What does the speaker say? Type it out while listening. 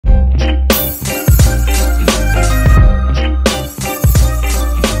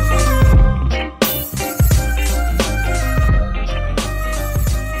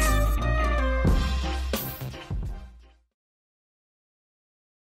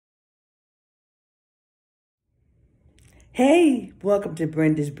Hey, welcome to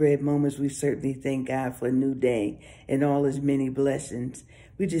Brenda's Bread Moments. We certainly thank God for a new day and all his many blessings.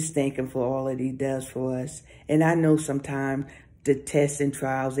 We just thank him for all that he does for us. And I know sometimes the tests and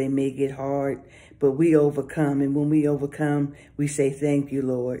trials, they may get hard, but we overcome. And when we overcome, we say, thank you,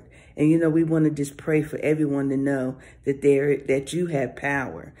 Lord. And we want to just pray for everyone to know that you have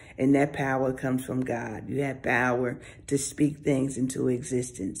power, and that power comes from God. You have power to speak things into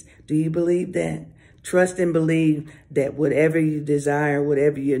existence. Do you believe that? Trust and believe that whatever you desire,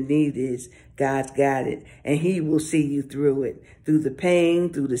 whatever your need is, God's got it. And he will see you through it, through the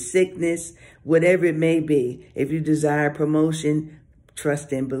pain, through the sickness, whatever it may be. If you desire promotion,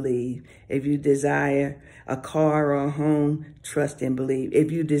 trust and believe. If you desire a car or a home, trust and believe.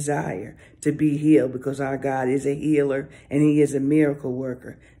 If you desire to be healed, because our God is a healer and he is a miracle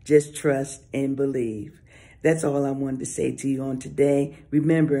worker, just trust and believe. That's all I wanted to say to you on today.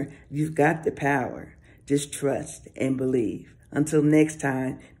 Remember, you've got the power. Just trust and believe. Until next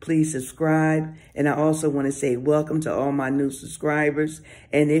time, please subscribe. And I also want to say welcome to all my new subscribers.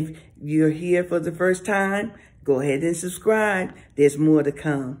 And if you're here for the first time, go ahead and subscribe. There's more to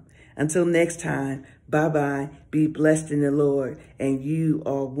come. Until next time, bye-bye. Be blessed in the Lord, and you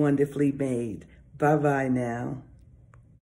are wonderfully made. Bye-bye now.